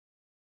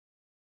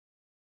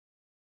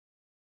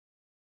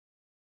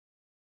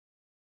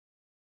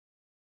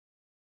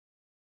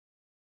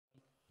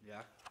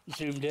Yeah.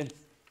 Zoomed in.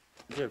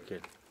 Joking.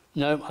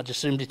 No, I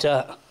just zoomed it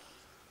out.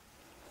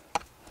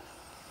 You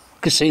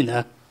can see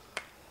now.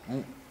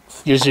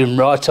 You zoom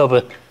right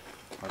over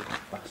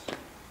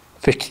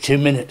 52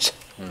 minutes.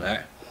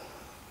 Right.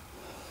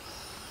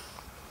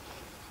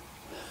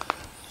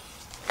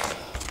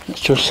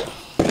 Let's just...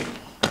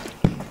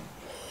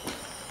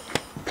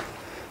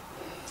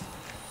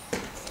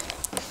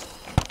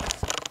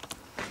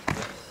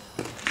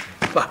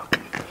 Fuck.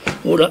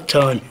 All that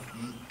time.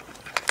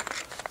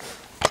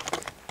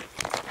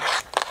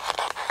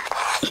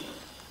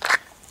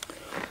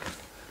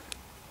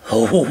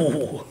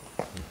 Oh!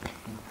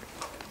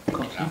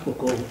 Can't see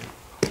fuck all.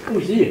 Oh,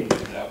 he's here.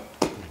 No.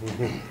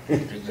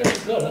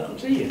 God, I can't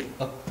see you.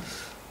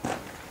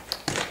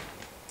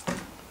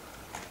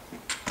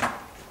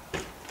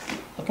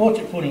 I brought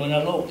it funny when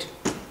I looked,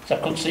 so I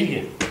couldn't see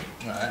you.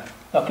 Right.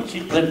 I couldn't see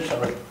Glenn,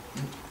 sorry.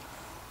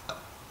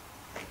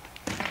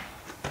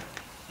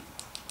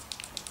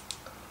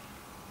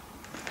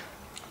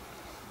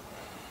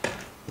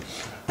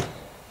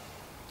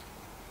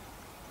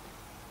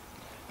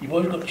 You've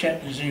always got to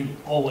check the zoom,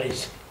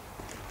 always.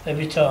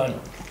 Every time.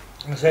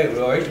 I say it was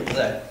alright up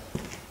there.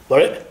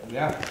 Got it?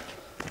 Yeah.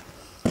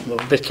 Well,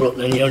 a bit up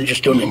then, you only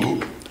just done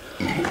it.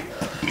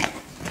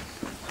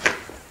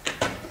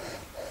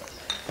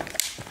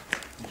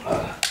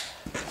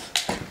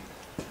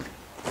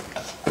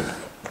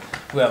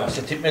 Where am I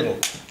sitting middle?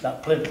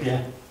 That plimp,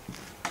 yeah.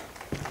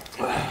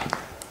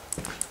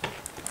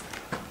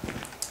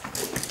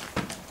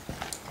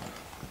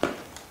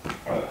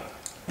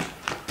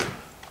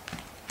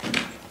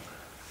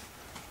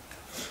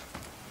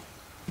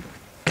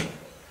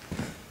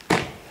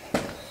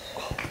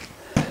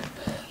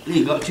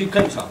 You got 2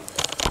 coats on?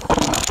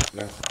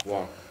 No,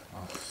 one.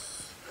 Oh.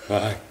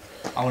 Right.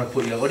 I want to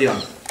put your hoodie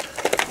on.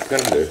 Can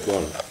do, go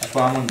on. That's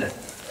why I'm under.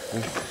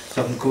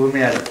 So I can cover my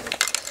head.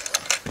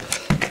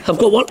 I've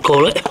got what,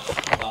 call it?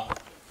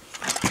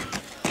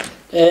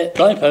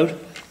 Blindfold.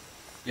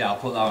 Yeah, I'll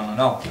put that on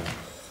and all.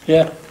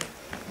 Yeah.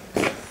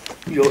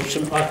 You're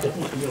some like that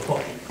in your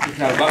pocket. You can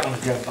have that one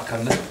if you have back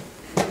under.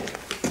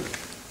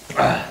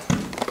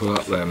 Pull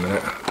up there a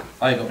minute.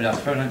 Oh, you got me dad's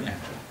phone, haven't you?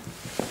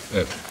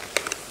 Yeah.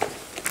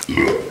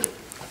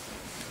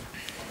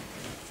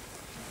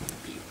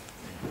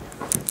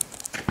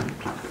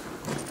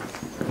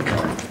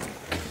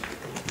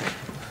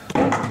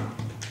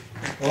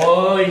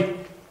 Oi!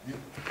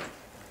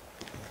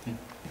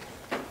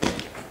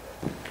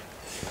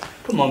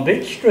 Come on,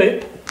 bitch,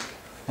 strip.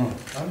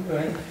 I'm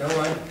going, don't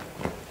worry.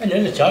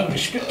 Another time, we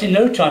stripped in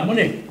no time,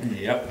 wasn't it?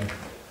 Yep.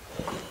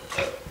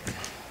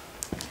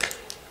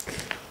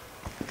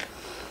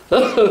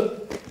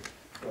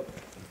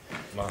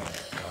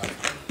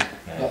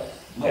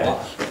 Yeah.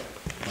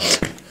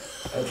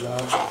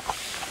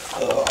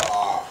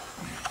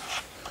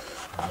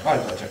 I've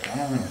got to check that,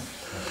 haven't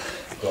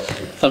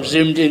I? I've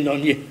zoomed in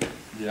on you.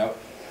 Yep.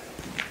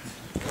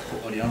 Put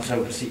hoodie on so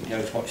we can see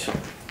Joe's watch.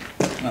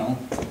 No.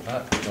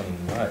 That's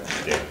on right.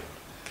 Yeah.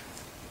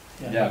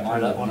 Yeah,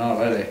 mine that one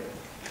already.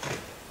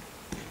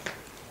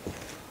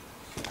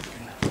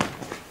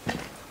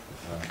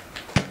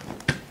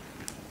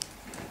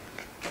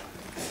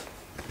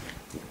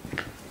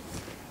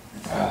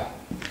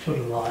 Sort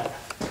of like.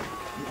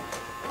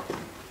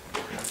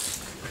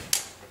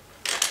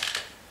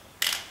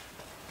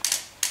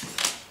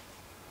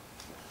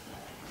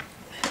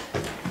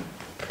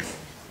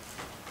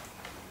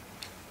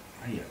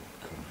 Hiya.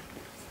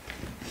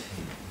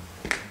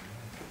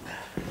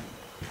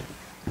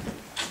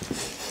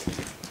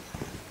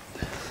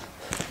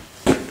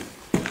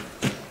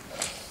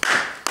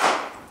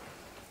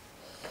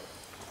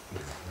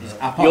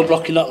 You're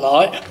blocking that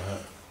light.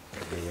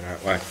 Moving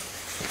that way.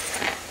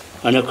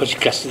 I know because you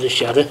casted the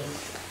shadow.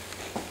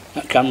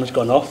 That camera's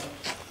gone off.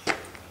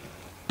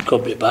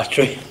 Could be a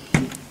battery.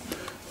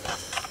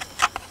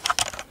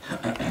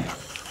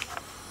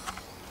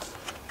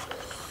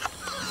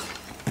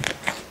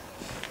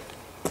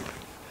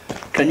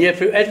 Can you hear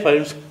through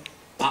headphones?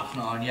 App's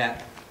not on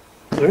yet.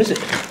 Where is it?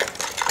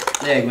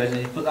 There, where's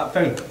it? Put that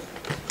phone.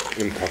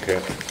 In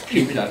pocket.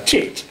 Keep it on.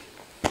 Shit.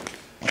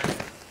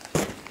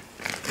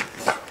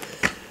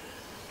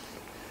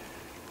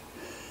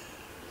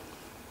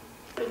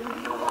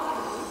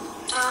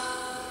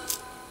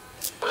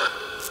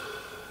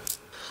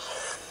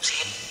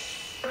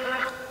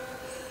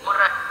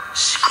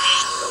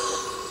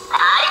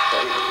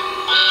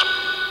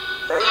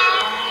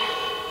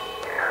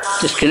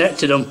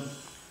 Disconnected them.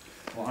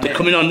 They're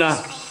coming on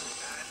now.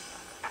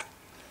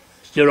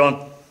 You're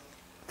on.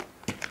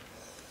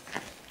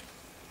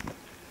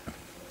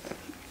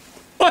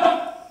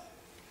 What?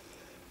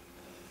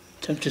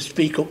 Attempt to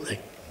speak up there.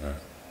 Yeah.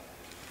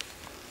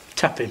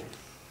 Tap him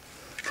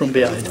from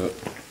behind.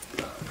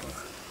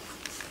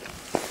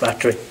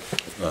 Battery.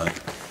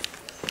 Right.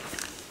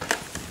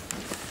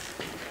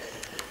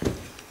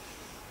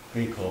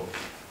 Speak up.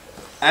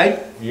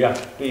 Hey? Yeah,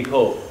 speak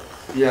up.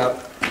 Yeah.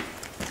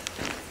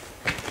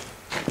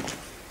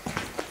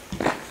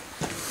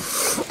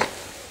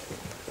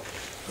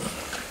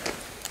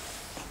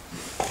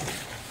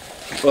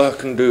 Well, I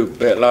can do a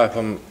bit of life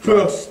on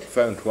Trust.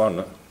 phone to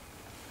one.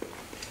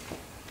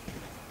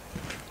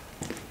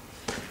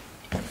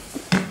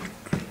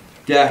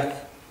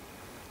 Death.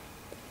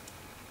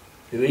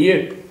 Who are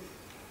you?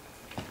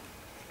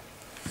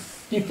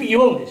 Do you think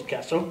you own this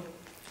castle?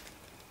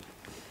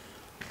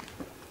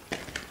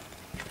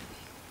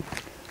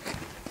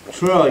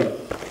 Troy.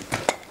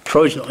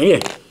 Troy's not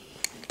here.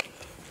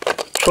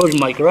 Troy's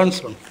my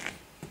grandson.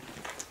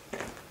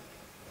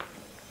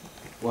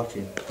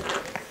 Watching.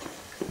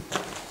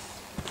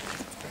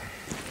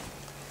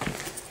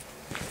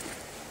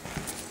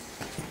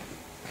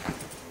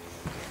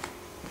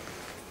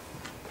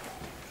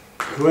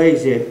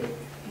 Crazy.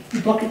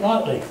 You block it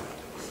lightly.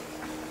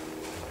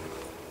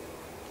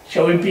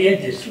 Shall we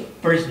behead this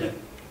prisoner?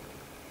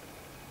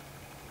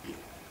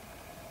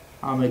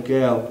 I'm a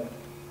girl.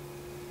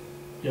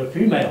 You're a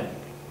female.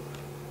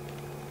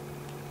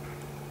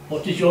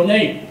 What is your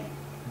name?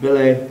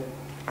 Billy.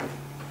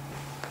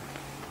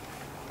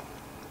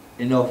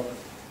 Enough.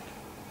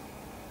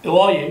 Who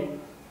are you?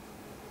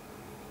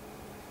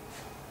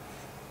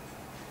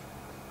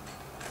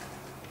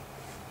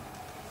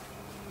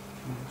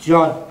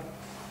 John.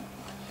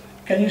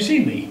 Can you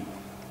see me?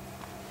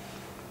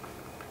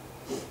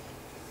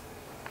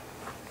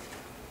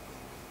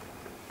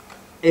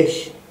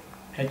 Ish.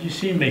 Can you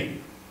see me?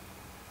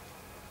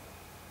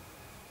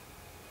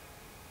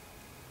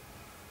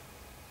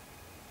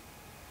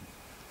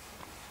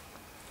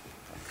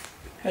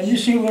 Can you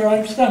see where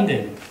I'm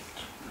standing?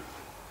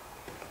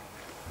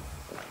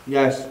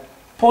 Yes.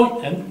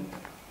 Point then.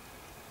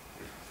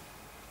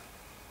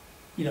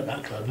 You're not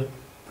that clever.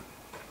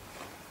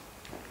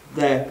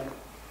 There.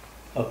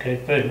 Okay,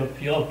 fair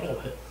enough, you're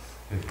clever.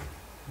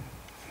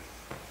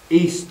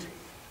 East.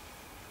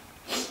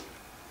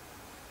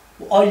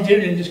 What are you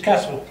doing in this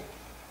castle?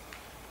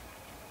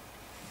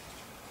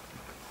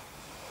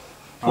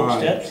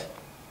 Alright. Footsteps?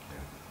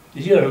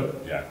 Did you hear 'em?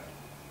 Yeah.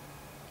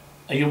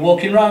 Are you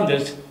walking round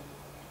us?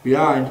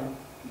 Behind.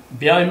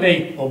 Behind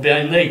me or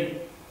behind Lee?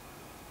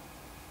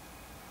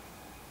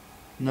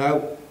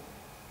 No.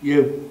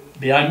 You.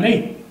 Behind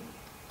me.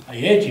 I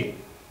heard you.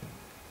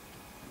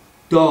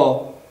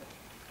 Door.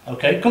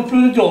 Okay, come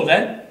through the door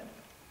then.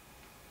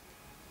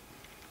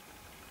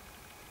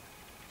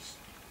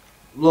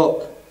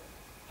 Look.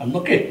 I'm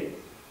looking.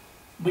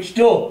 Which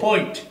door?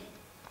 Point.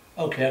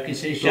 Okay, I can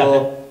see a shadow.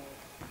 Door.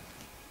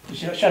 You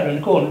see that shadow in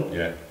the corner?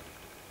 Yeah.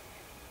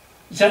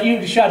 Is that you,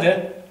 the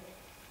shadow?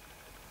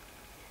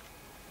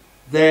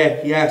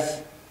 There.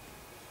 Yes.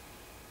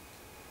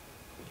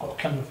 I've got a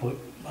camera point.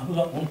 I've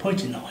got one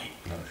point in that way.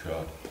 Not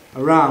sure.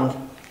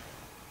 Around.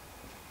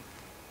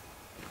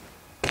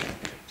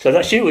 So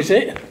that's you, is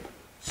it?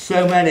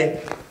 So many.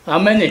 How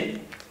many?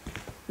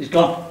 He's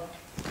gone.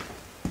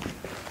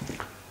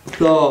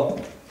 Door.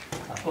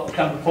 I've got a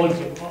camera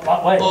pointing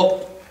that way.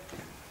 Up.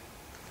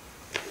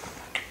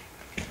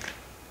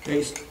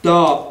 It's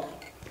dark.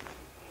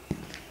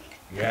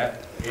 Yeah,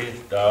 it's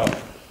dark.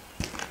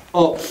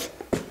 Up.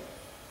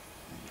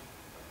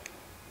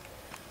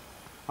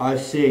 I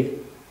see.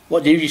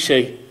 What did you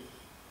see?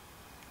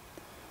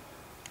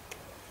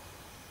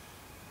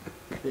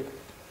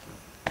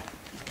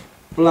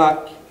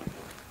 Black.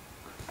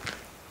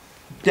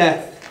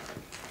 Death.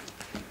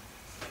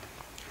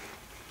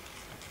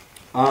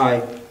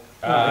 I.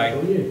 Aye. Who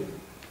are you?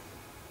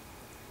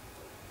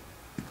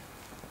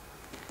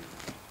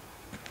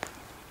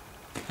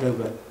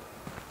 Over.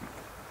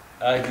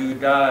 As you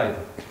died.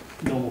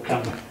 Normal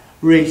camera.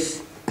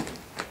 Reese.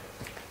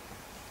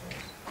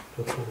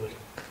 Go forward.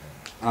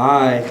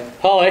 I.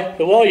 Hi,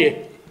 who are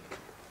you?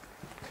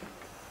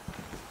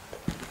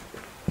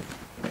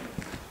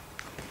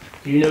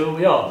 Do you know who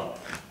we are?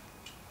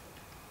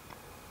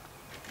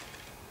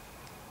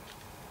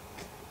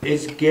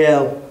 It's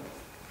Gail.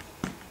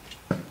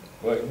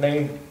 What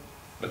name?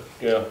 The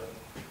girl.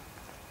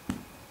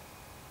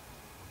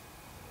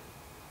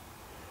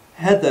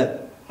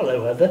 Heather.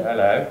 Hello, Heather.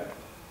 Hello.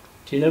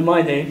 Do you know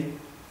my name?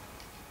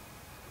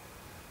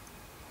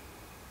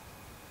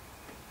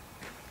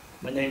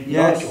 My name's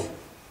Yes. Nigel.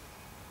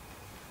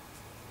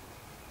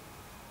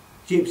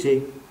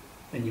 Gypsy.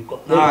 And you've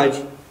got Lee.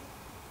 Nige.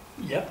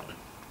 Yeah.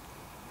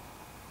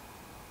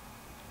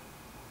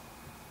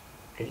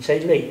 Can you say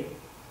Lee?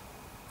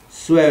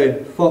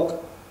 Swearing.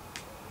 Fuck.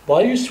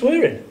 Why are you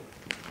swearing?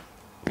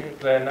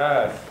 It's very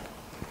nice.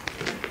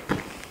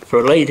 For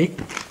a lady?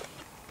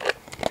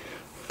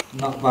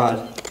 Not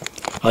bad.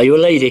 Are you a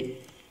lady?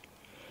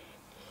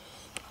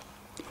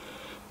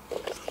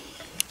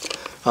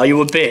 Are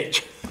you a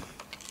bitch?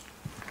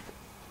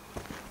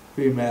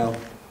 Female.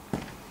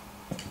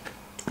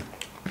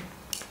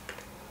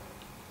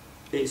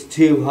 It's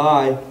too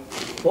high.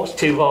 What's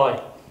too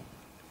high?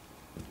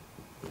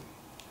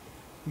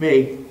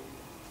 Me.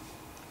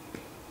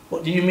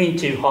 What do you mean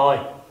too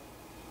high?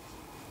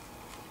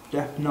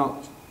 Def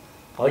not.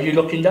 Are you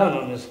looking down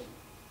on us?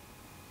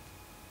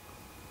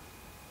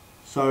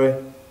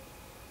 Sorry.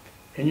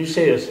 Can you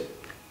see us?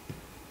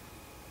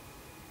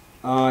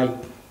 I.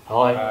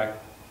 Hi. Aye.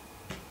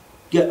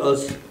 Get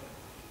us.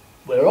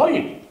 Where are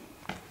you?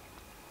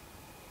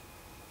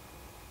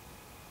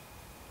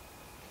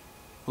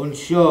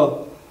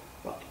 Unsure.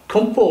 Right.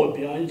 Come forward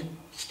behind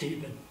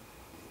Stephen.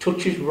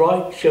 Touch his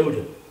right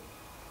shoulder.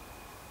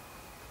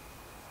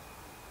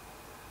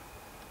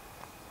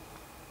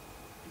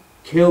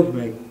 Killed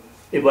me.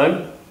 It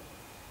won't.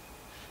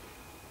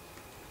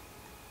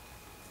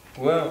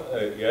 Well,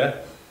 yeah.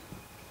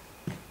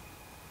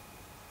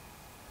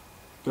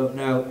 Don't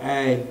know.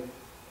 A.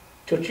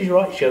 Touch his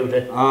right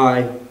shoulder. I.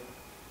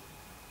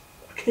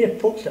 I can hear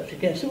footsteps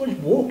again. Someone's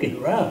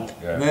walking around.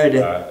 Yeah.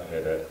 Murder. I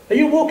did it. Are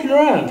you walking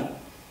around?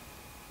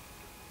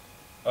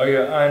 Are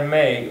you on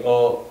me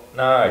or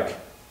Nige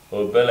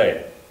or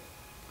Billy?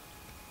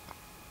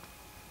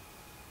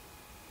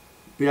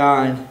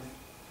 Behind.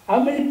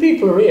 How many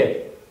people are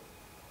here?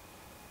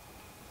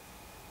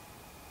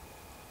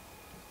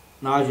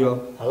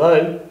 Nigel.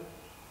 Hello?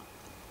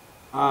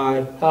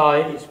 I. Hi.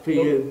 It's for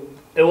you.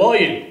 Who are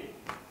you?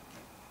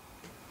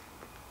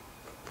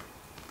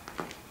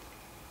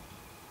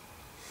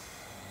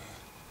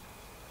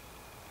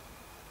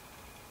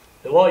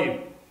 Who are you?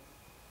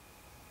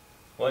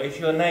 What is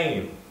your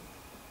name?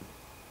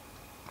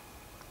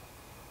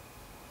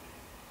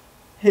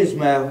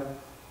 Ismail.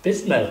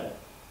 Bismail.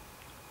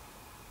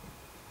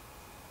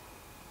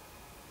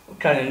 What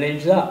kind of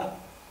name's that?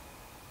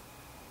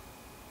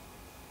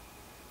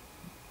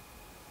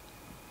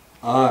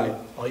 I.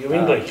 Are you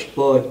English?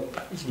 Boy.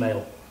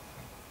 Ismail.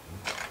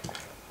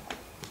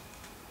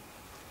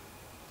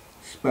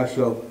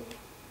 Special.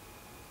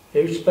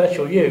 Who's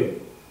special?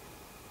 You?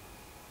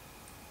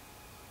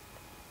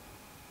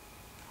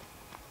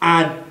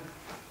 And.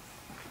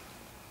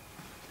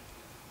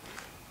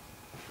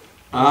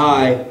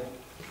 I.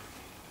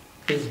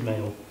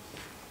 Ismail.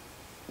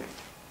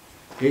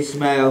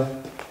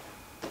 Ismail.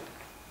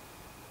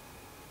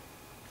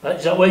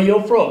 Is that where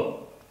you're from?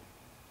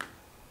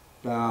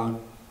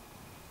 Down.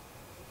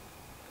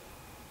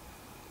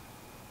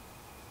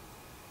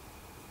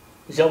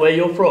 Is that where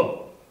you're from?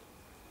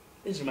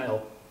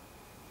 Ismail.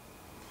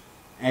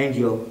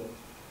 Angel.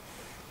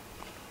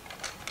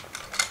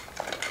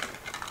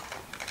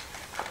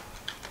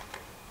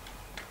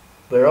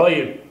 Where are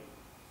you?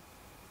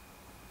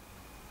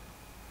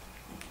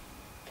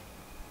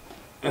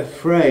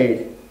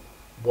 Afraid.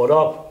 What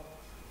of?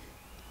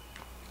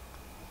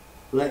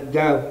 Let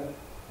go.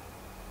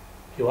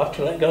 You have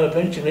to let go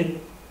eventually.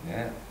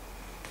 Yeah.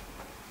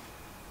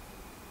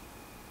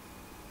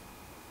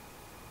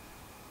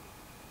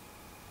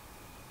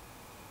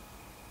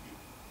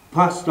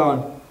 Passed on.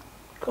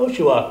 Of course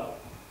you are.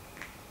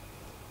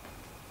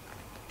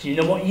 Do you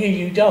know what year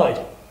you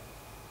died?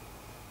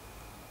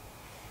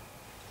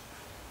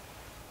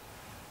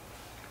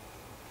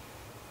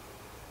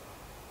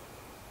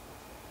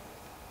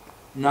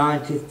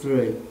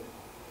 '93.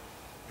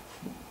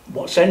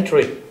 What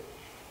century?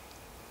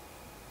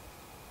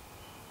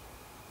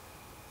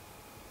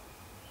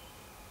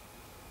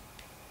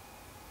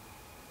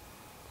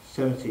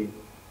 '70.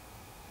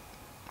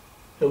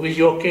 Who is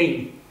your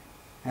king?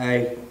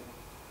 Hey.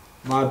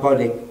 My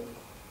body.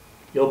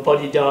 Your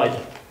body died,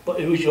 but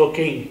who is your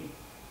king?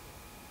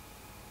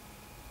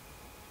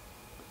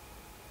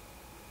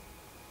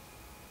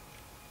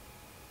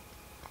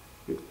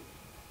 Did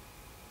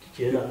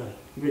you hear that?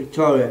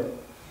 Victoria.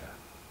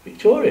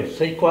 Victoria,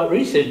 so you're quite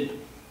recent.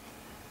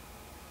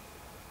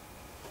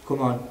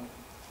 Come on.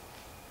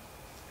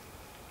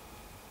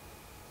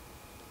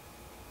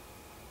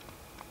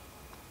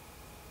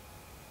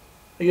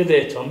 Are you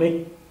there,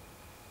 Tommy?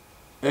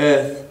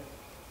 Earth.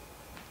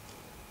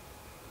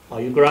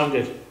 Are you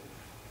grounded?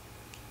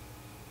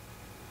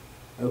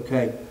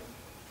 Okay.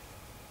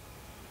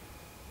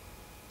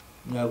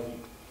 No.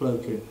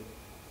 Floating.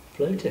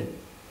 Floating.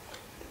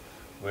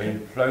 We're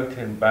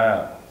floating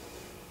about.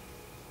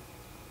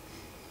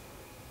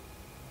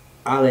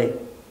 Ali.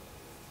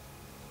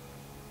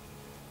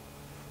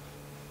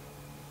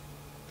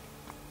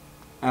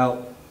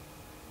 Out.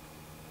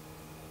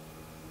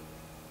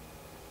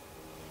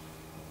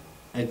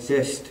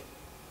 Exist.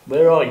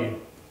 Where are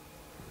you?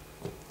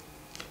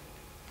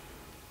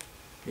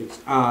 It's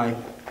I.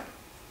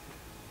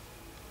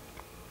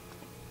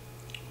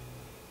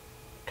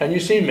 Can you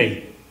see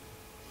me?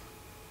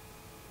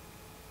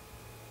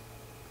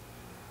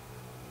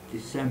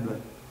 December.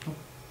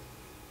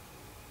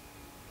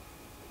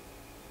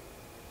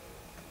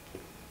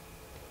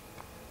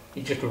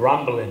 You're just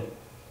rambling.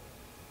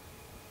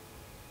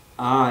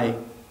 I.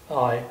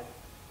 Aye.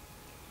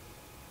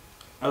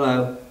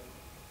 Hello.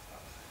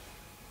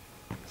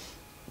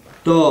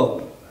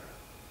 Door.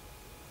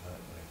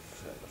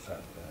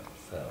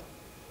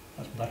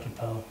 That's black and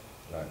pearl.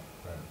 Like,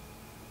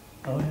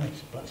 Oh yeah,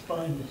 it's black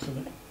spine or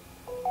something.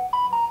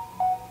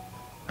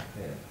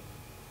 yeah.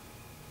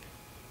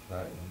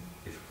 Like,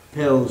 it's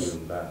Pills.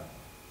 floating about.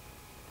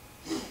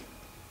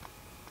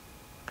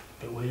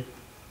 Bit weird.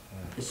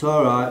 It's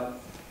alright.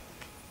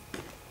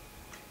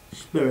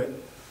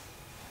 Spirit.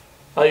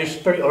 Are you a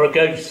spirit or a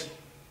ghost?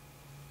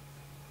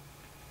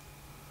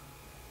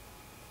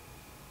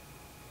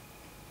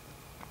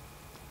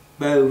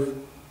 Both.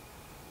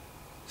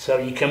 So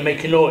you can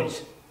make a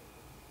noise.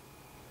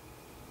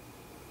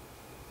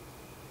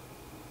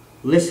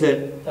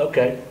 Listen.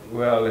 Okay.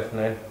 We are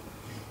listening.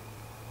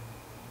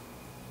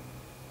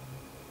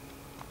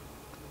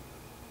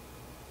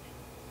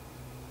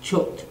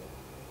 Chucked.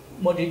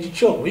 What did you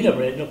chuck? We never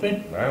heard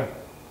nothing. No.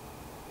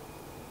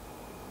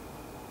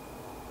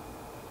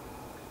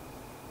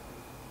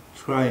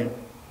 Trying.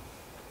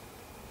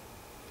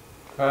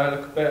 Try and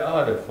look a bit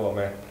harder for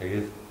me,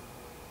 please.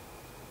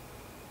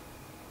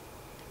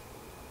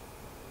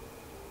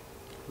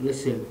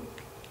 Listen.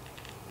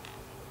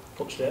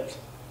 Footsteps.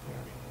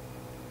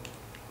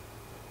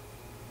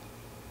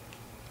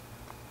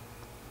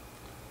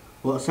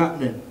 What's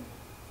happening?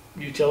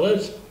 You tell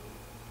us.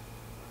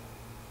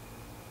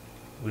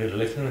 We're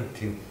listening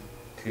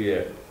to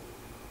you.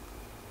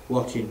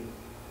 Watching.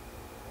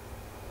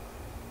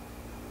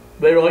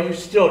 Where are you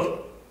stood?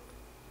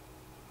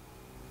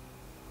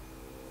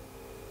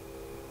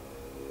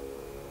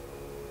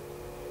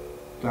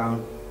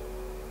 Down.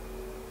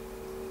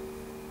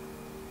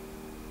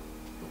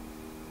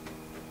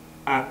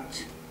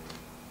 Act.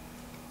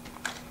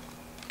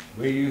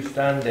 Where you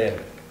standing?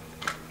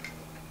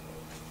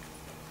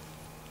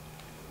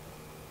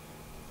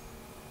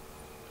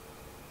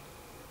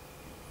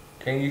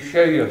 Can you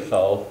show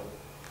yourself?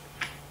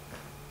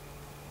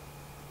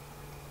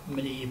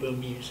 Medieval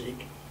music.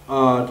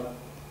 Hard.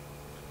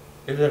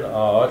 Isn't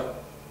odd.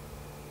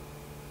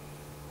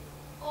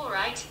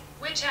 Alright,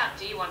 which app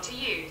do you want to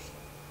use?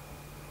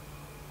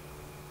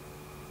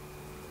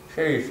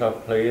 Show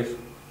yourself, please.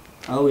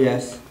 Oh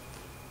yes.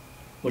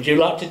 Would you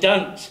like to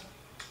dance?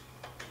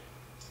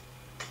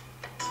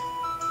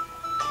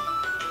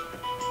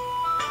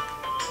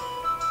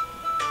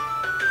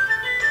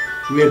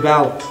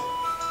 Rebel.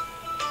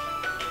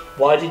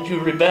 Why did you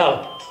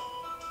rebel?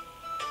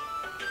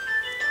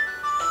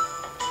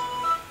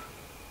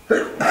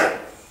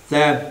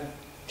 Them.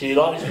 Do you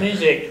like this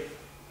music?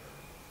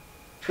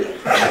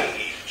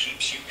 EE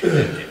keeps you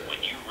connected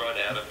when you run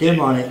out of Him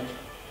data. on it.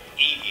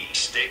 EE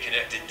Stay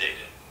Connected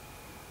data.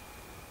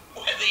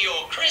 Whether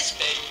you're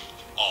crispy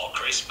or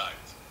crispo.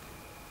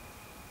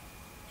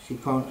 She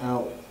can't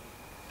help.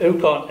 Who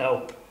can't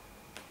help?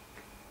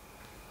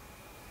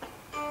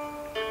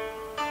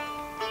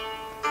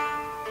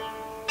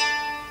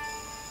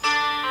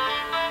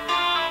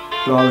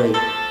 Dolly.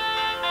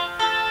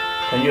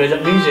 Can you hear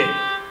that music?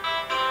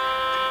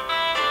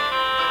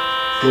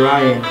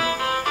 Crying.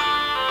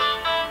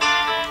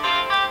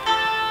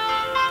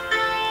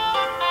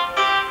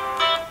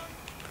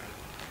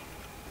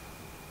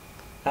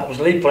 That was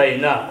Lee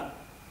playing that.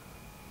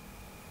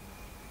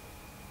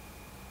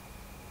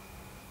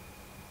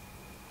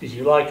 Did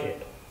you like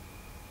it?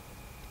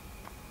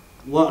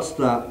 What's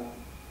that?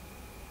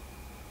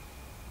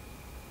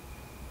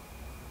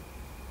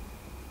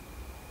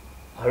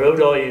 How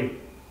old are you?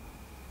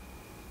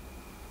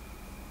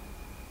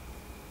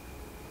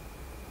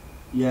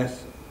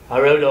 Yes.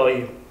 How old are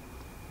you?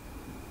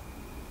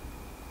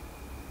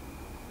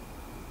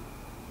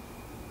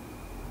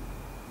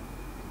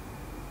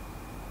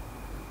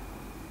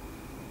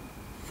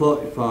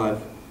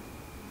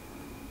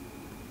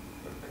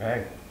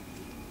 Okay.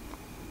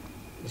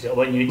 Is that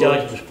when you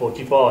died? It was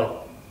 45.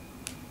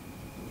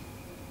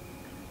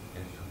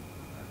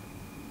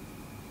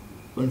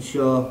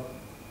 Unsure.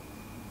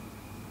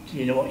 Do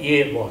you know what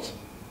year it was?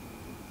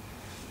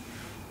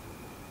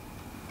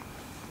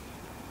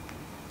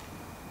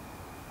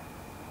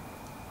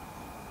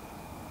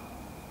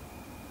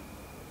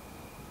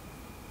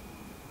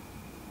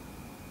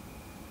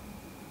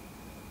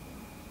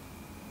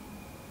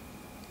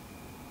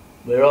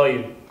 Where are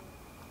you?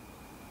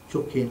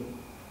 Chucking.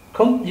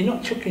 Come, you're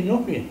not chucking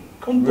nothing.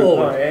 Come We can't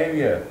forward. hear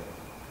you.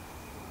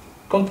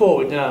 Come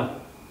forward now.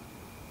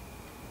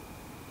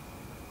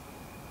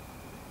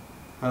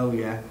 Oh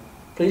yeah.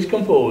 Please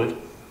come forward.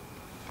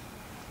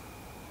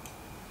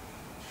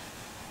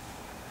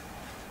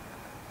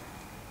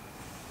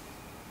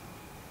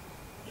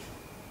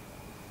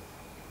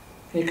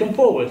 Can you come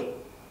forward?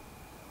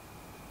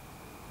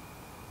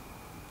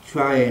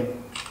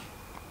 Trying.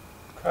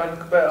 Try and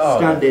look a bit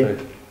harder. Standing.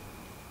 please.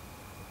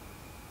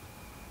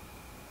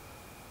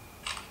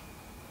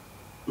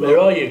 Where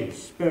are you?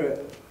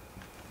 Spirit.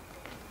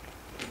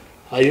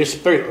 Are you a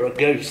spirit or a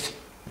ghost?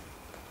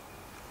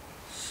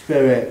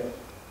 Spirit.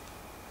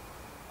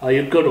 Are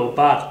you good or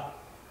bad?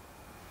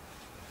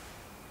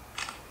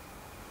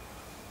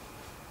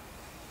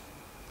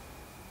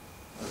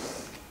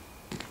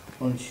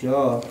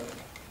 Unsure.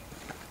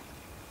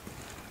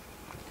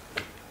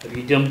 Have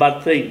you done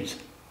bad things?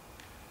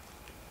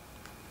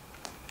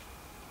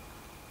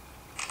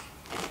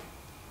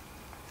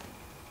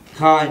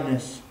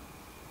 Kindness.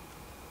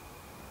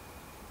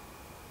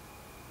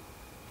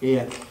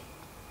 Here.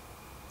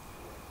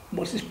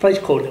 What's this place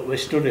called that we're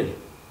stood in?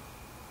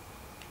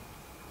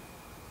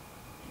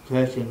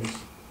 Curtains.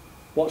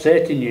 What's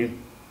hurting you?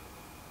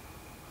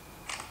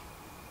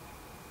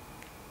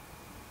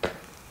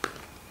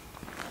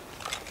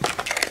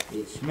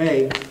 It's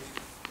me.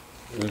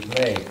 It was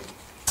me.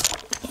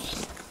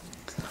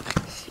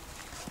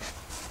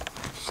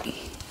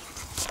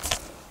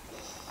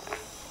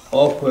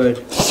 Awkward.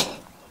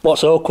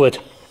 What's awkward?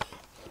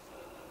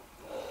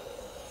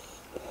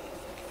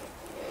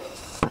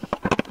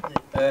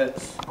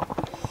 Yes.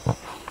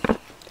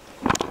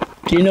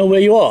 Do you know where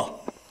you are?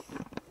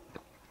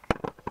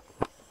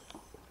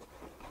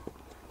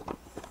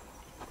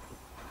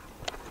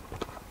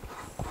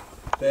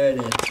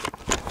 Burning.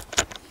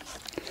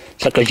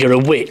 It's like 'cause you're a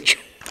witch.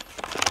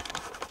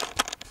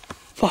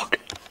 Fuck.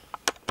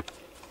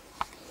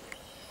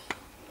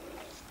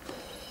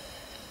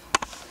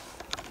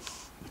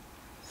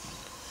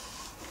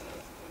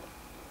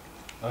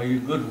 Are you a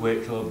good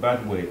witch or a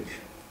bad witch?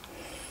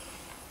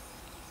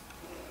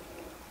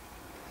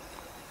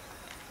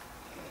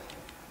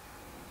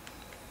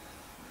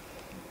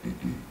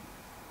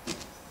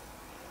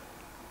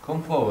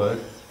 Come forward.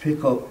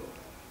 Pick up.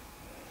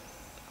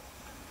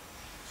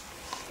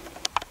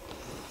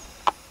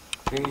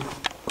 Can you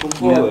come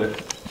forward?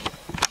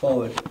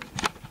 Forward.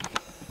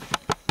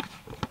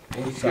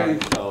 Can you show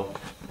yourself?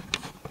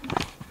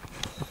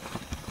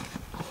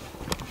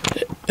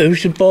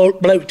 Who's the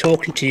bloke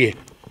talking to you?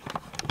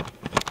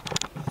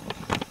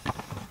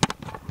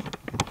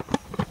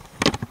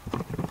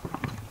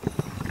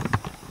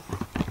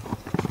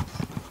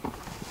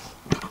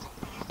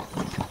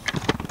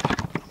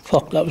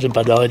 Fuck, that was a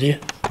bad idea.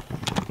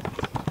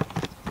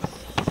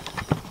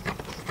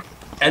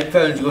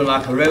 Headphones going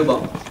like a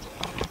robot.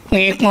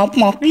 Yeah,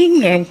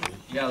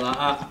 Yeah, like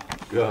that.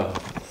 Yeah.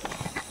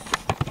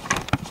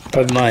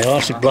 probably my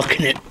arse is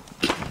blocking it.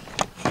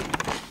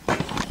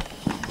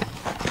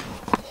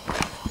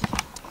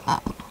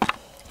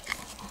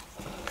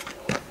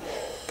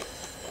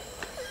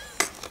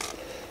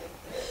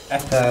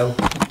 Echo.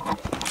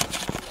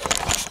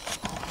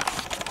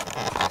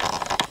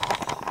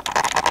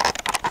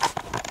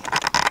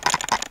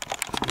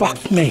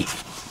 Fuck me. Is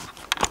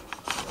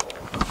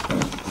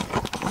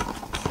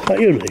that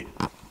you, Lee?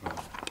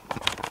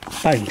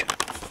 Banged.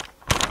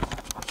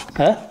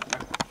 Huh?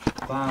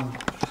 Bam.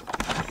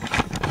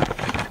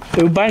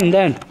 Who banged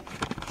then?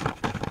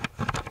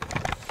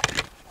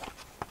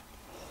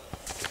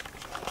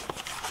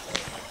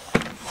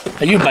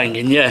 Are you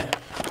banging? Yeah.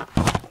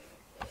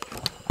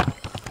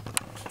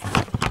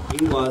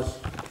 He was.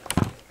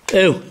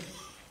 Who?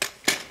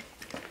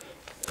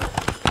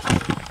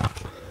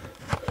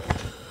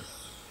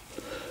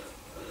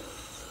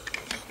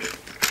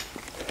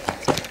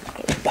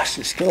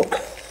 Bastard stuck.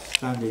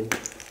 Standing.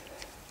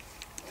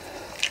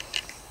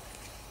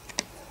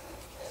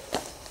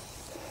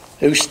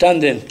 Who's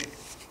standing?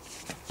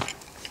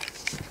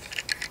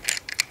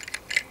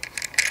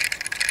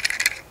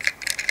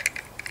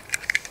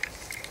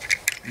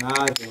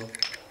 Nigel.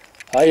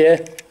 Are you?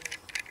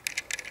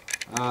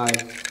 Aye.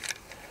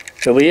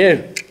 So are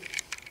you?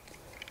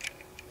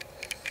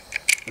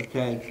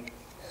 Okay.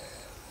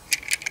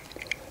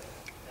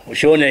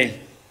 What's your name?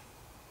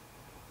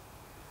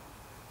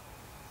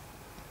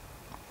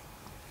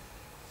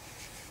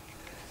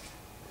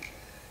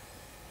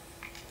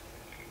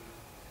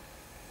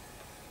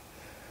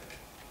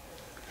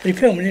 Are you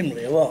filming him,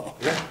 Lee, or what?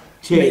 Yeah.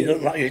 You make it Two.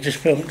 look like you just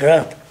filmed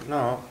ground.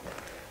 No,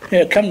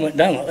 Yeah, the camera went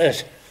down like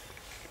this.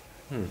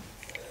 I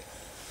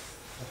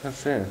can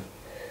see it.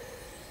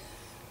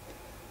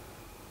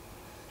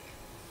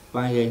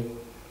 Banging.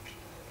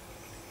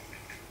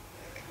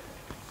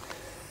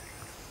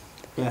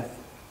 Yeah.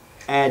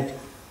 Ed.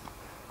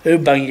 Who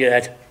banged your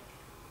head?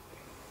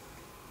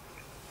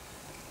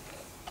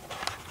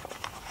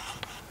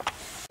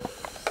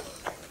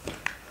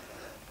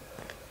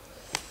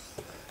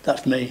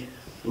 That's me.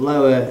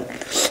 Lower.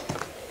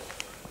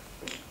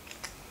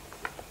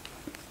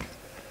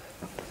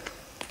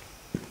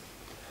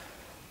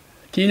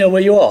 Do you know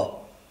where you are?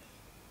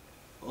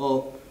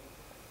 Up.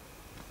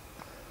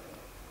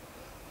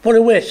 What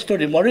are we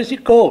studying? What is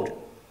it called?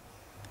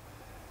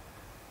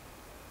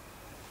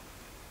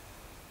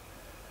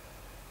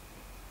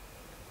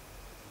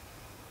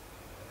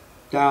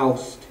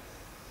 Doused.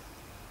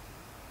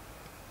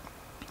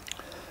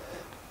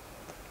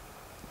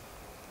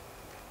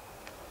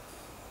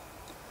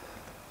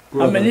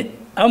 Brother.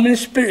 How many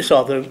spirits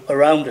are there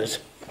around us?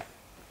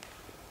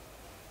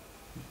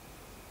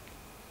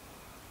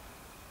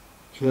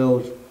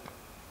 Killed.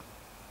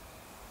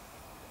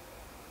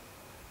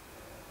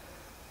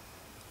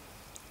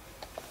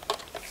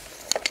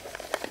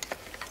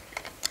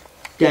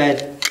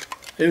 Dead.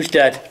 Who's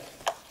dead?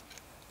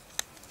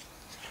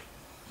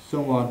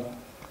 Someone.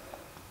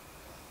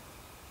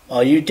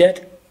 Are you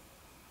dead?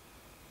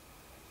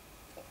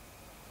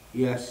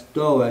 Yes.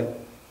 Doorway.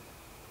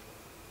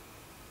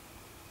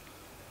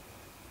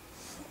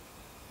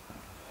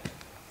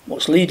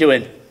 What's Lee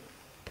doing?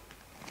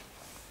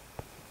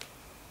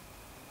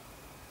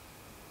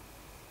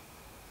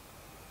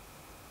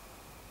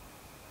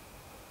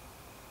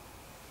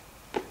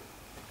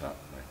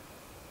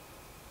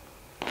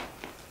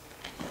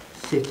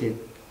 Sitting.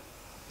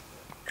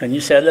 Can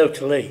you say hello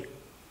to Lee?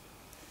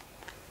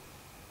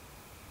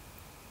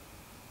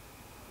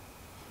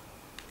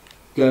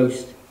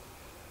 Ghost.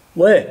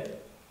 Where?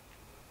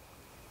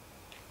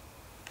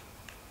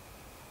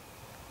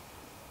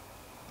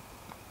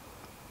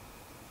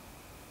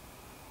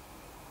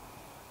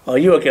 Are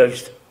you a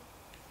ghost?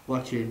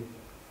 Watching.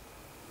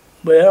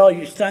 Where are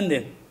you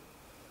standing?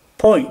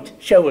 Point.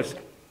 Show us.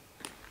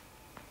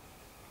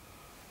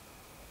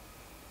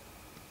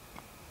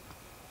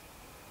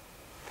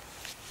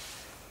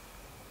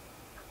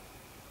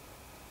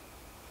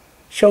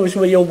 Show us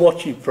where you're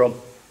watching from.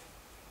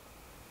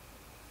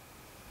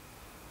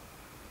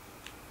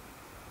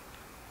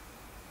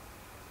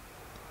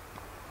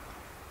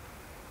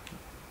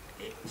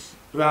 It's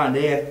round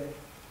here.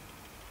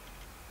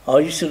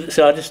 Are you still at the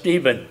side of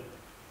Stephen?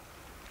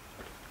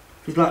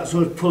 It's like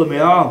someone's pulling me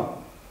arm.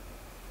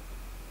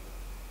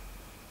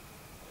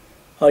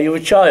 Are you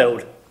a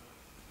child?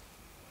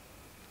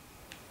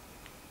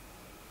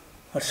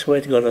 I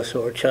swear to God I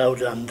saw a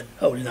child's hand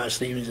holding out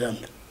Stephen's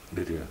hand.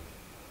 Did you?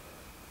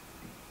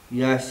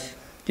 Yes.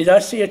 Did I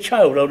see a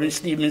child holding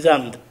Stephen's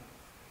hand?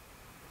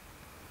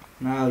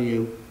 Now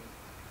you.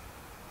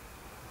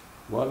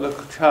 What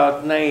little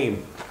child's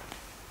name?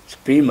 It's a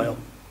female.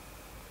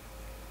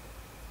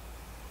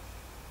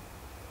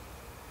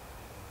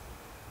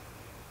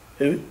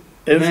 Who's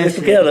the little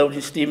Mercy. girl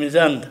holding Stephen's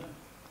hand?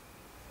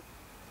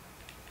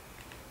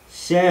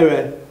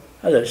 Sarah.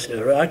 Hello,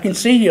 Sarah. I can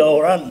see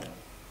your hand.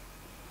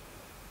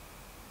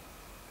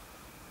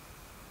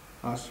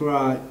 That's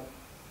right.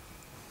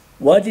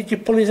 Why did you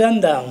pull his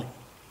hand down?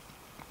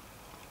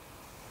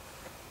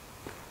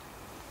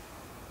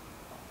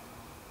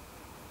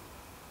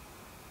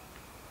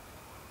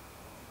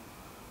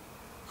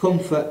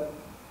 Comfort.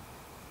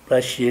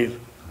 Bless you.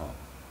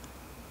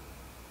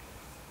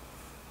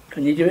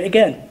 Can you do it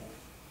again?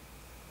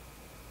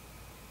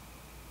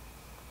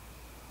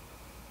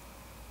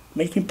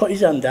 Make him put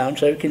his hand down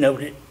so he can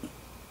hold it.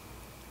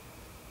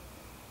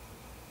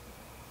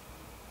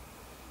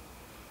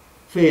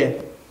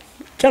 Fear.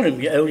 Tell him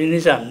you're holding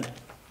his hand.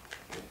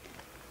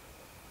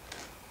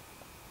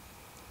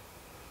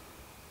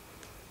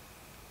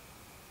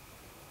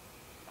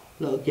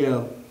 Little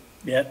girl.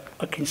 Yeah,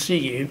 I can see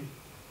you.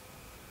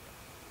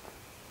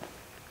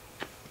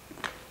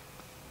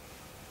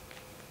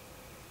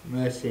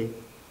 Mercy.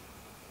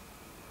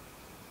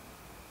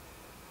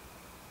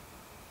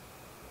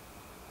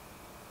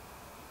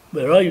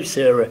 Where are you,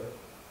 Sarah?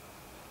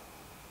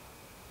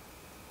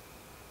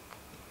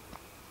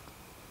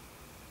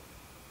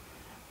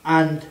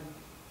 And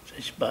So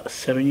she's about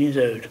 7 years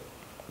old.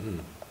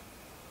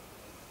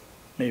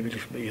 Maybe a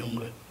little bit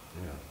younger.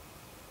 Yeah.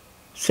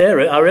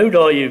 Sarah, how old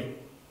are you?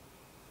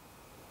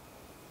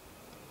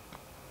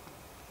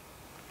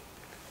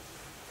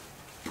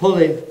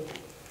 pulling.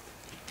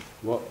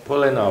 What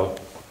pulling now?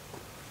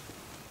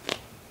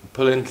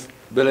 Pulling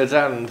Billy's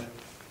hand.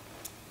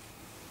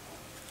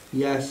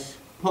 Yes.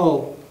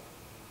 Pull.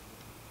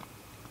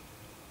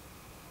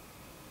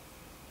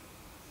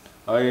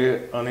 Are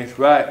you on his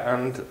right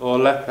hand or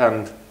left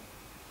hand?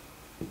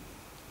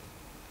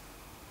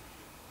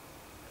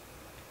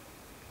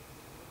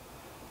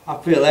 I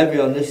feel heavy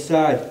on this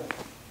side.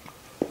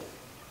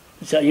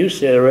 Is that you,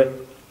 Sarah?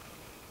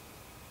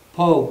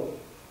 Pull.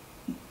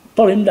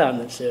 Pull him down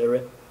then,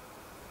 Sarah.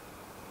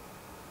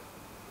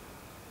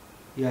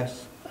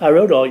 Yes. How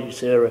old are you,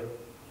 Sarah?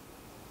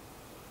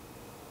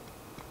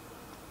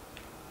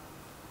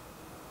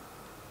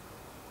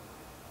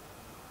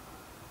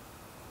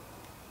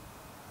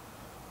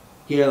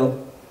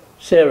 Gil.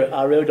 Sarah,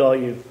 how old are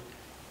you?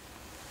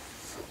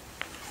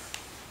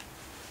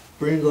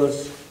 Bring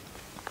us.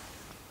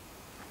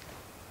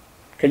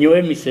 Can you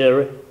hear me,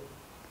 Sarah?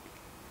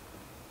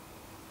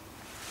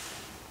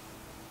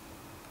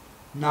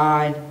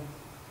 9.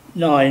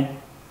 9.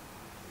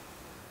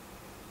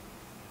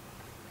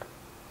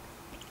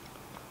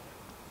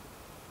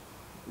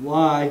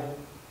 Why?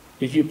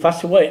 Did you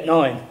pass away at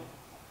 9?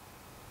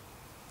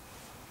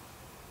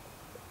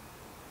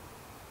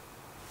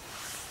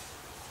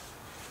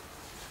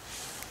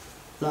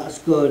 That's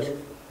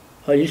good.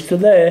 Are you still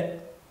there?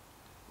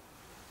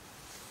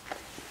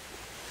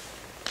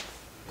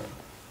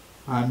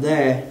 I'm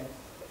there.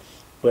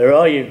 Where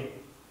are you?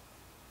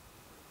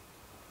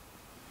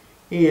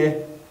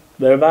 Here.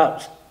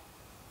 Whereabouts?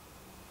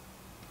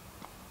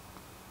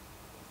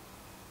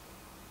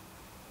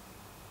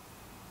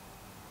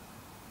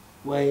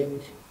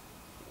 Wait.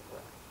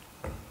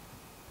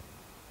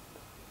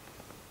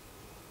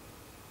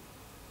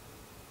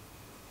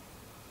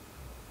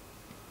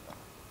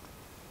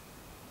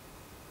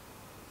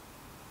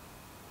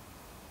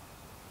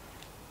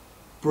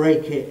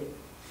 Break it.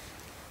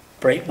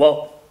 Break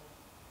what?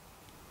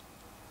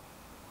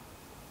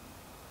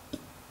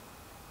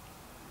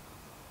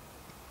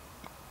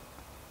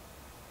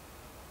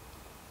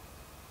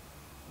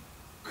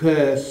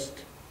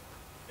 Cursed.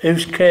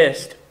 Who's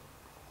cursed?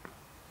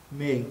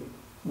 Me.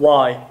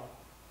 Why?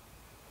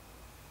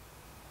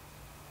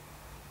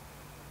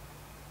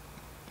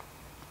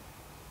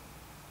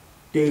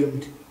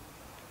 Doomed.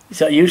 Is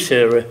that you,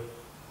 Sarah?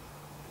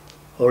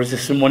 Or is there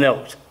someone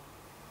else?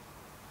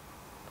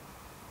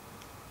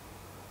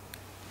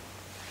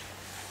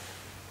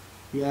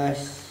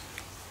 Yes.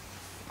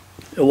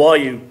 Who are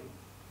you?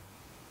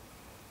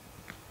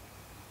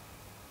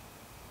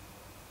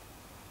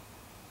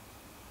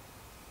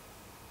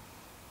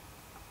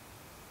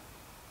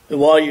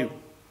 Who are you?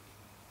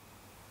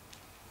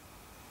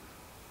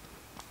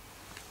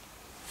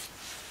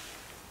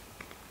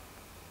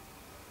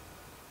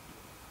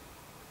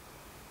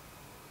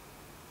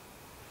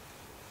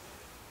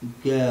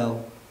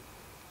 Girl.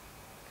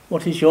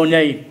 What is your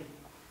name?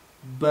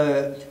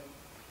 Bert.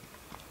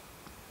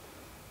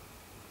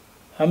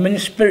 How many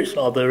spirits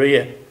are there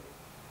here?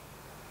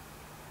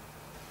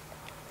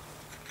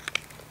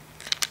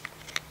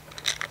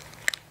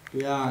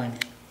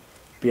 Behind.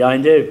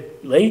 Behind who?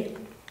 Lee?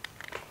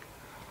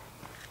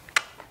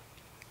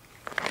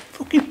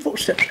 Fucking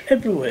footsteps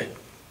everywhere.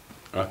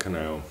 I can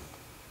help.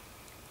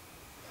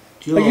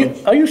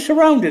 George. Are you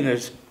surrounding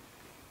us?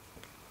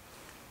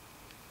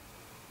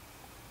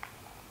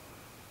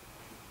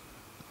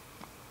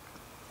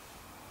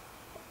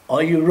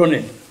 Are you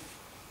running?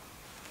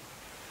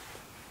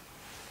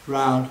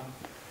 Round.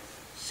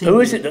 Who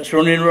is it that's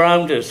running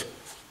around us?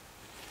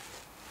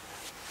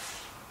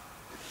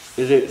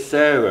 Is it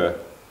Sarah?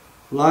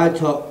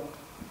 Light up.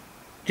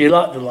 Do you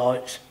like the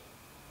lights?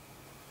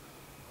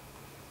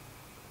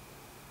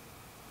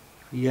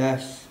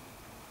 Yes.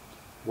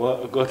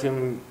 What I got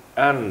in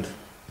hand?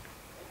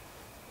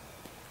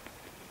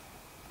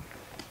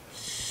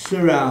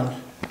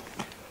 Surround.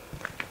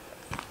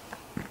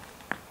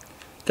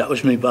 That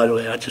was me, by the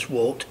way. I just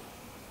walked.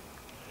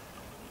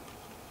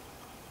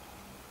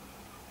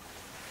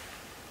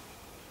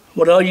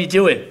 What are you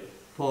doing?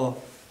 4.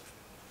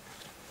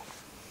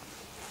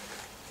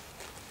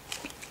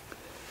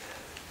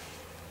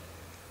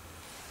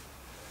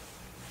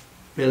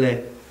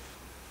 Billy.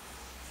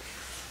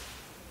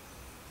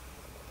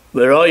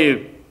 Where are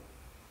you?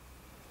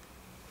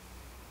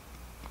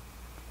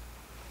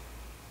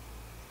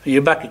 Are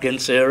you back again,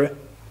 Sarah?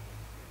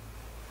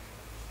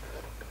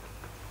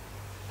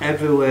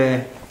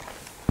 Everywhere.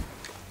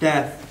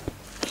 Death.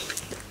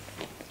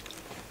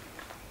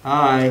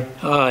 Hi.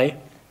 Hi.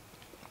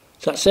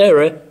 Is that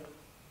Sarah?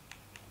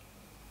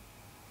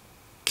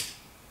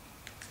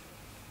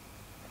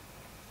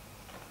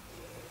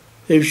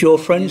 Who's your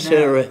friend, No.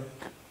 Sarah?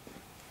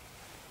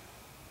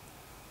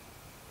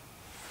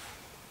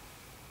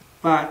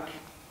 Back.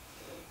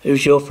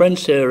 Who's your friend,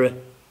 Sarah?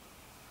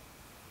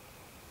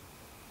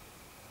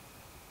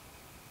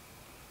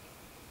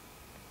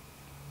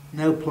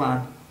 No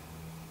plan.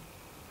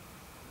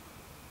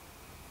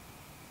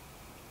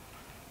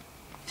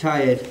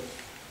 Tired.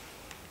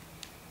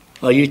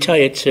 Are you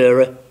tired,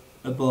 Sarah?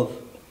 Above.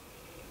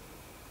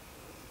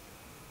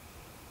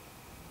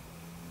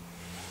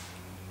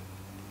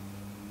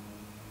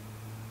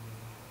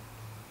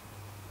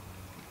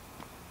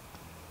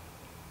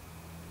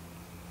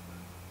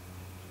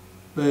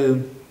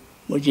 Boom.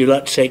 Would you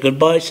like to say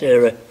goodbye,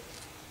 Sarah?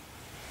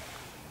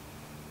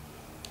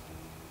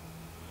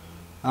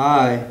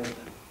 Hi.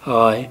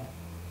 Hi.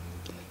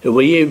 Who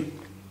are you?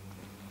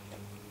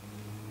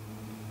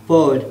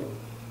 Forward.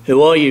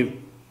 Who are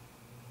you?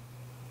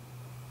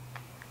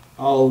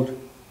 Old.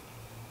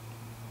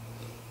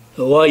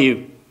 Who are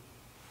you?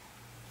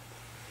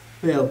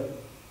 Phil.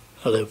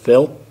 Hello,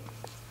 Phil.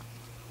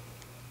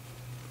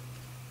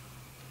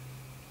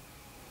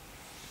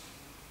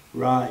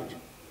 Right.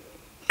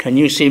 Can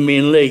you see me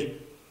and Lee?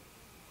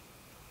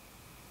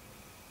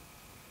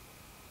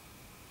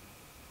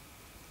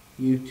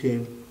 You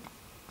two.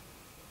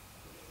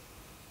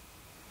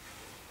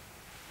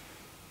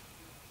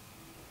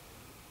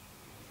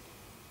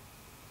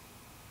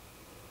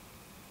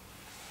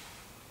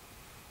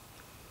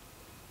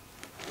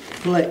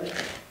 Flick.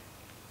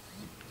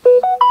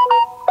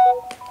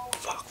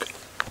 Fuck.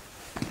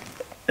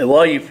 Who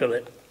are you,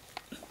 Philip?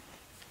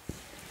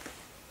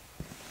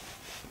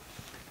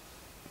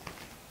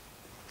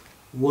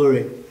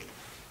 Worry.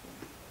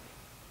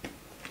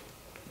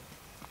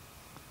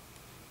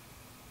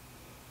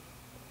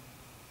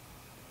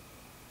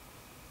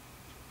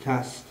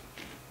 Cast.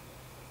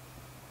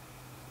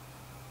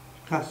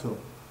 Castle.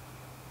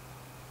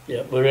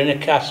 Yeah, we're in a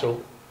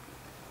castle.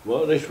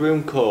 What is this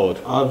room called?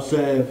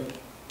 Observe.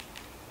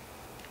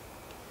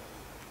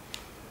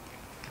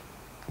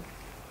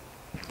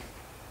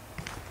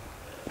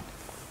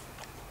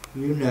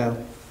 You know.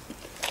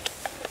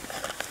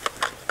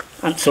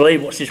 Answer Lee,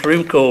 what's this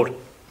room called?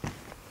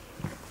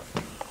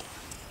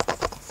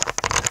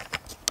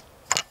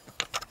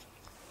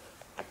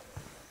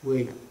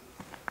 We.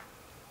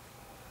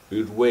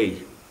 Who's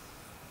we?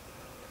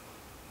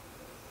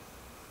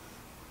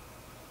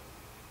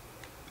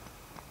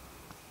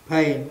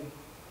 Pain.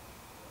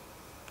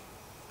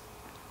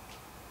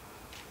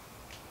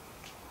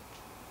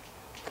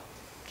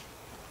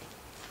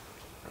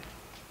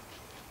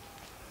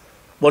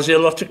 Was there a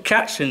lot of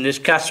cats in this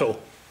castle?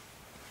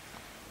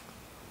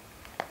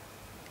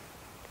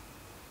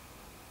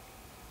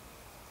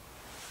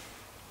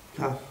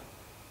 Tough.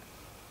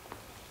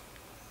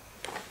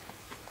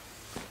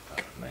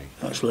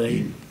 That's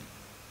Lee.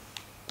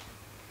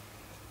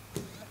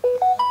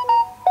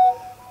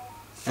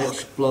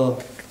 Explore.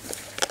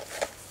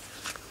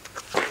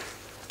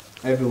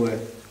 Everywhere.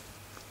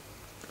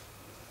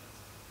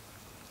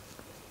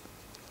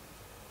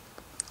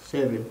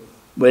 7.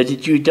 Where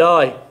did you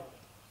die?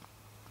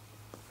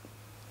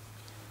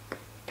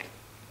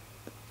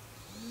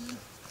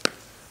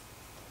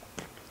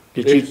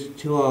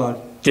 It's too hard.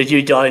 Did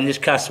you die in this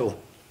castle?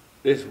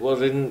 This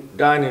was in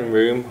dining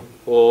room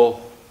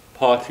or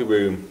Party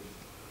room.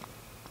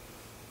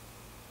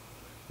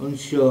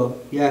 Unsure.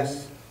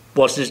 Yes.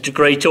 Was this the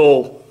Great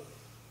Hall?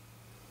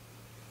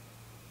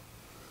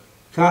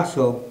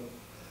 Castle.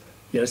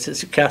 Yes,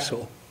 it's a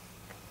castle.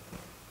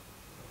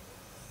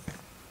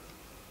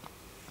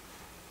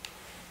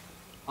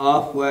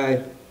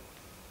 Halfway.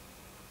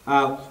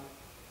 Out.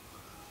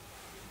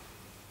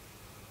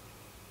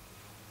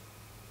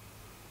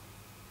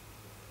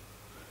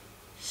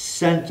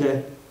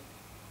 Centre.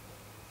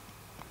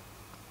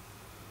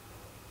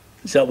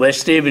 Is that where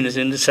Stephen is,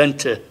 in the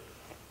centre?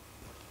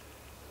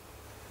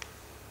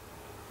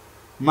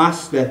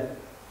 Master.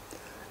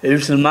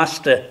 Who's the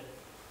master?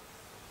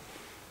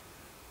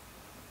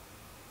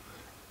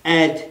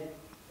 Ed.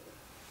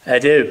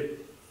 Ed who?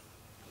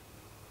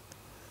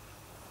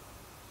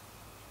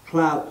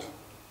 Clout.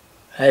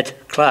 Ed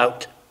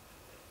Clout.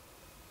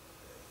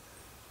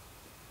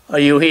 Are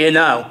you here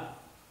now?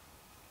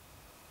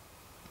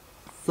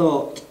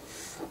 Thought.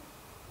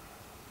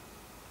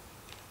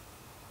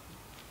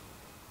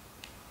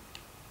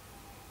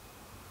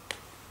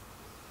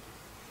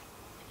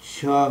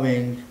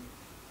 Charming.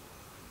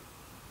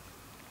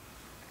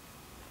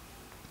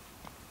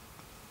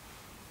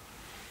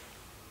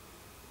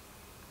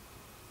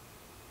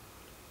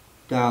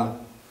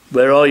 Down.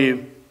 Where are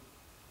you?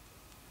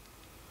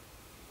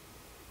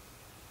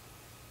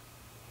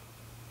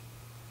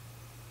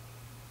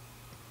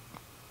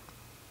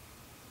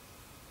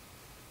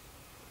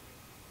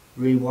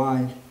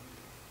 Rewind.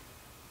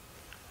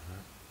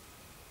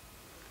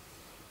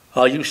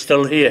 Are you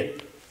still here?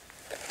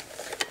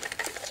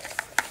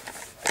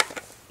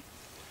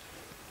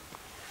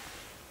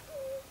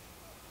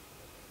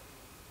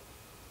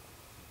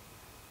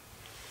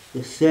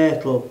 The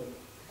circle.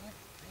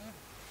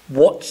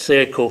 What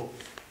circle?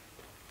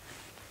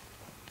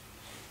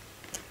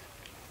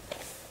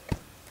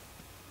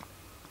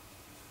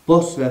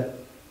 Buster.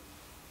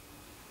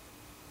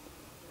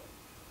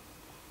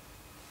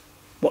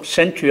 What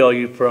century are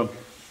you from?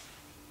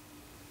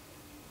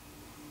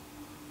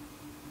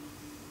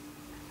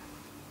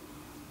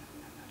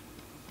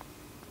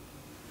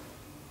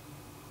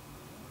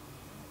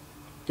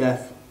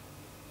 Death.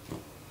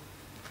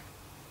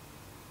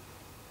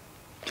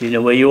 Do you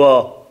know where you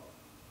are?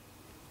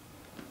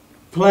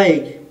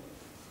 Plague.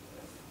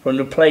 From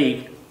the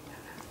plague?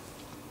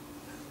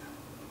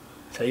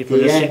 Say from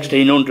the Yeah.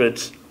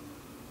 1600s.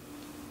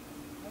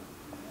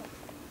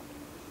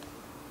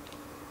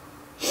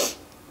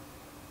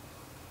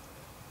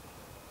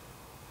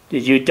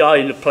 Did you die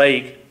in the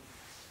plague?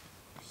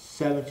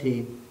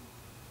 17.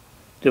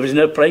 There was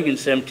no plague in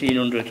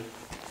 1700.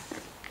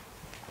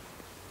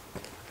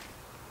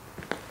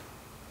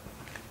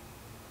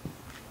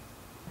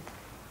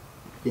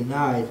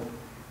 Denied.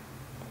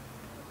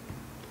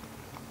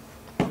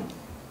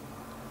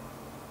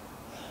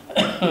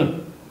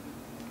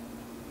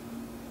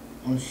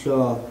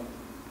 Unsure.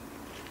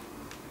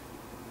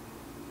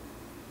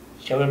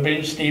 Shall we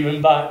bring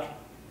Stephen back?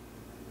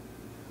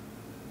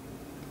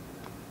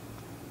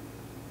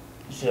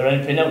 Is there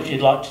anything else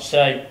you'd like to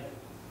say?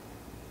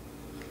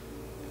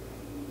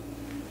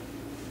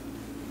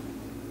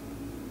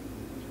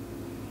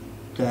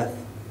 Death.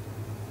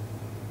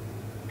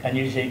 Can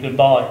you say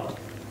goodbye?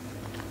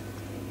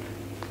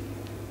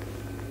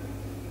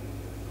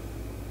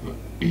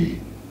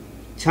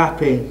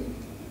 Tapping.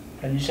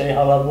 Can you say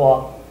hello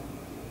what?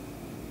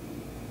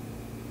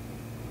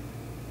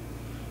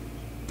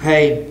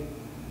 Pain.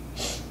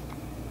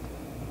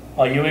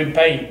 Are you in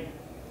pain?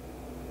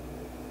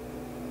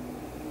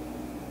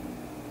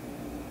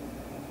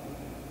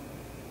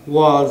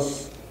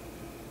 Was.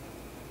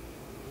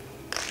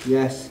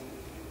 Yes.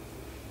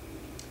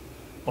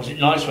 Was it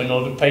nice when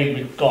all the pain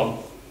was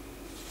gone?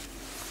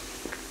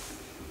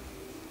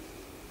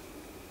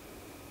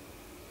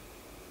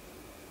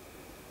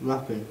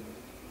 Laughing.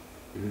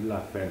 Who's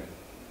laughing?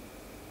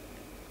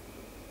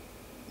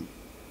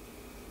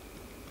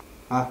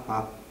 Ha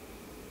ha.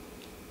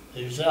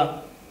 Who's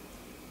that?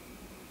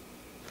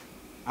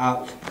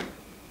 Out.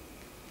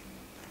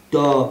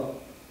 Door.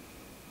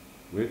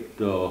 Which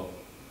door?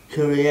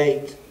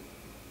 Create.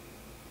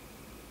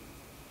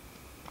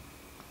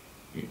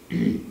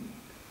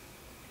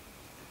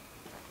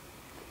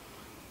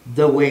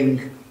 The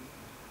wing.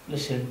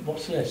 Listen,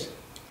 what's this?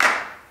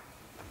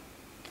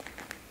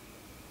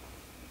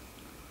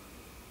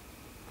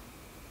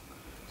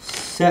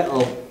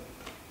 Settle.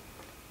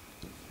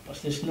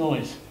 What's this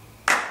noise?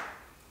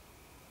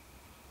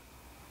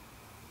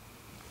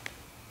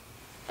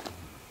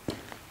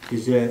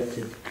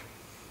 Deserted.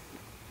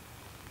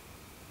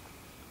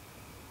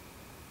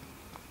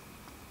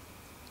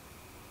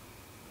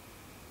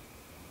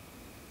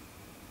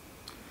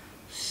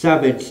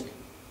 Savaged.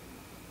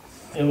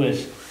 Who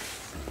is?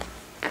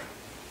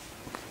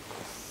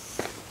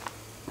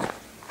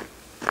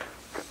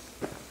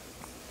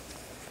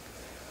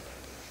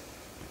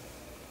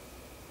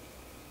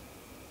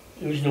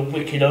 Who's the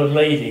wicked old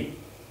lady?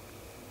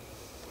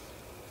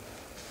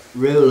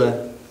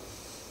 Ruler.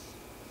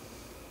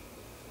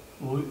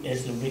 Who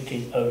is the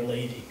wicked old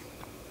lady?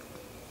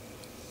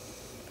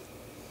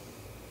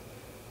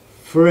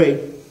 3.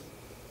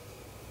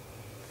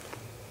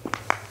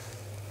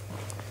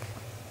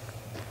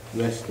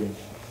 Resting.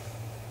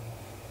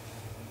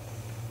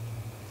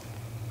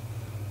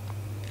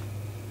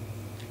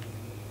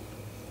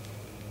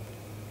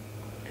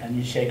 Can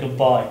you say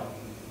goodbye?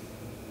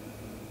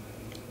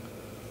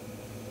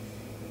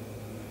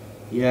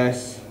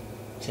 Yes.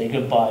 Say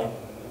goodbye.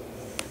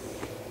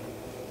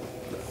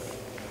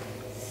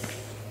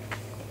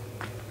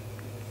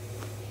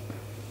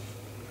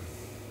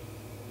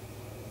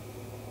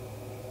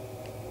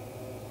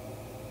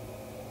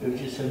 Who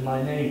just said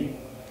my name?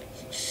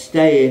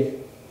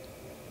 Staying.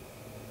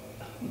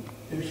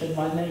 Who said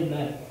my name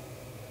there?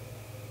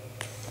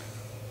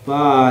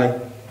 Bye.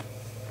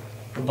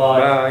 Goodbye.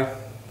 Bye.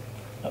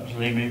 That was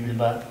Lee moving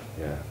back.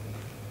 Yeah.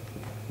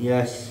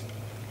 Yes.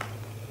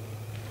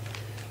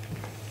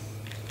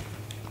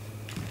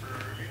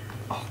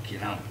 Oh,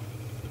 get out.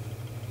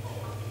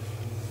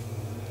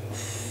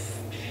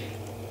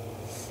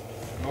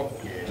 Oh,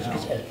 Just get his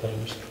out.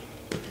 headphones.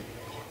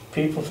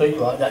 People think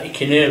like that, you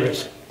can hear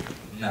us.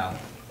 No.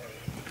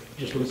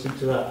 Just listen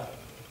to that.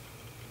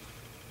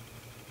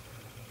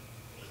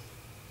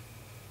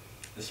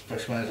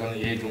 Especially when it's on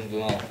the eardrums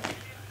and all.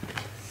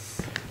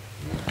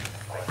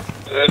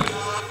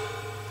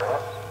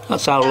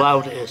 That's how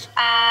loud it is.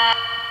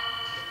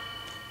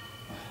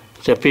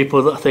 So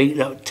people that think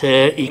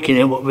that you can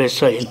hear what we're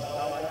saying.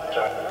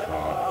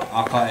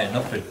 I can't hear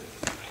nothing.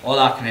 All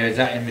I can hear is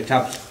that in my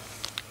tabs.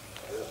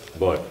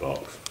 Boy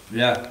blocks.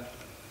 Yeah.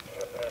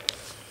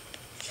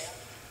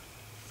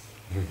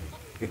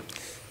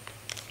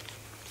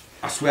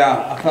 I swear,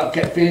 I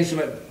kept feeling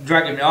something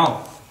dragging me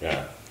on.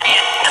 Yeah.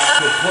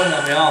 Pulling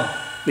on my arm.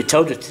 We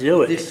told her to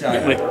do it. This side.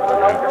 didn't we?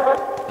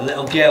 A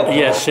little girl.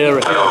 Yeah,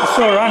 Sarah. I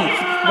saw her hand.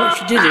 What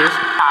she did is,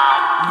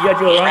 you had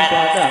your hand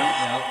like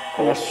that,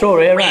 and I saw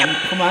her hand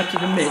come out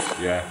of the mist,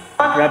 Yeah.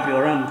 grab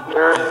your hand,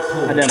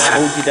 and then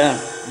hold you down.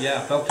 Yeah,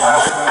 I felt it. Yeah.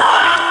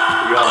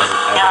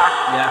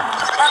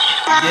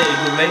 Yeah, it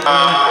was right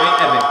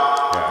heavy.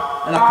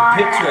 Yeah. And I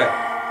could picture her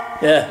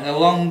Yeah. in a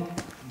long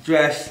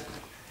dress,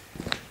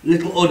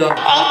 little hood on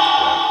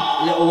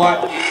top, little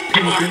white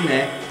pins in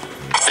there.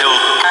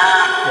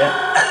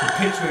 Yeah. I could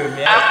picture her in my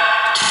head.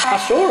 I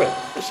saw her,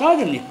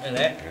 beside on you. In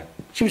it.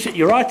 She was at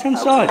your right hand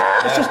side.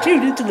 That's just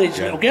tuned into this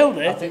little girl I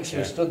there. think she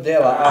was stood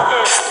there like that.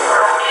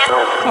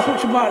 I thought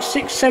she was about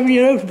 6, 7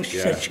 years old, but she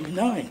Yeah. said she was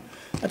 9.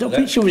 I don't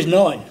think she was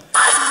 9.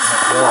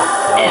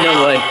 Yeah.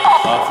 No way. I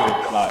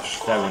feel like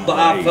 7 But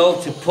I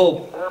felt a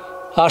pull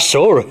I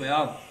saw her. on my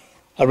arm.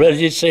 I really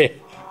did see her.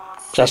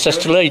 So I said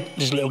to Lee,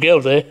 there's a little girl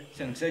there.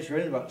 Sensation, she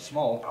was only about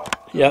small.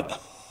 Yeah.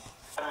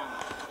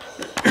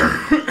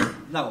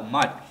 That was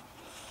mad.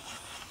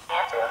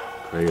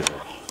 Crazy.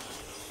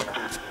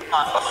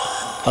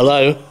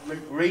 Hello?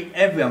 Right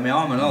heavy on my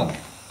arm and all.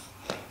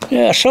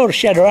 Yeah, I saw her.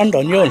 She had her hand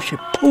on you and she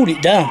pulled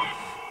it down.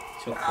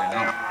 Took me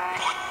out.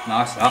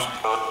 Nice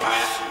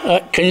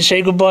that. Can you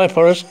say goodbye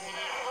for us?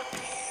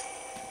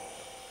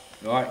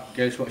 Right,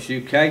 Ghostwatch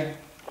UK.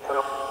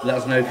 Let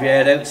us know if you're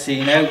heard out,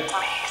 seen out.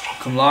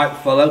 Come like,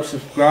 follow,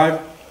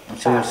 subscribe.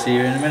 Until we'll see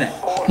you in a minute.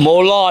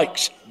 More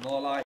likes. More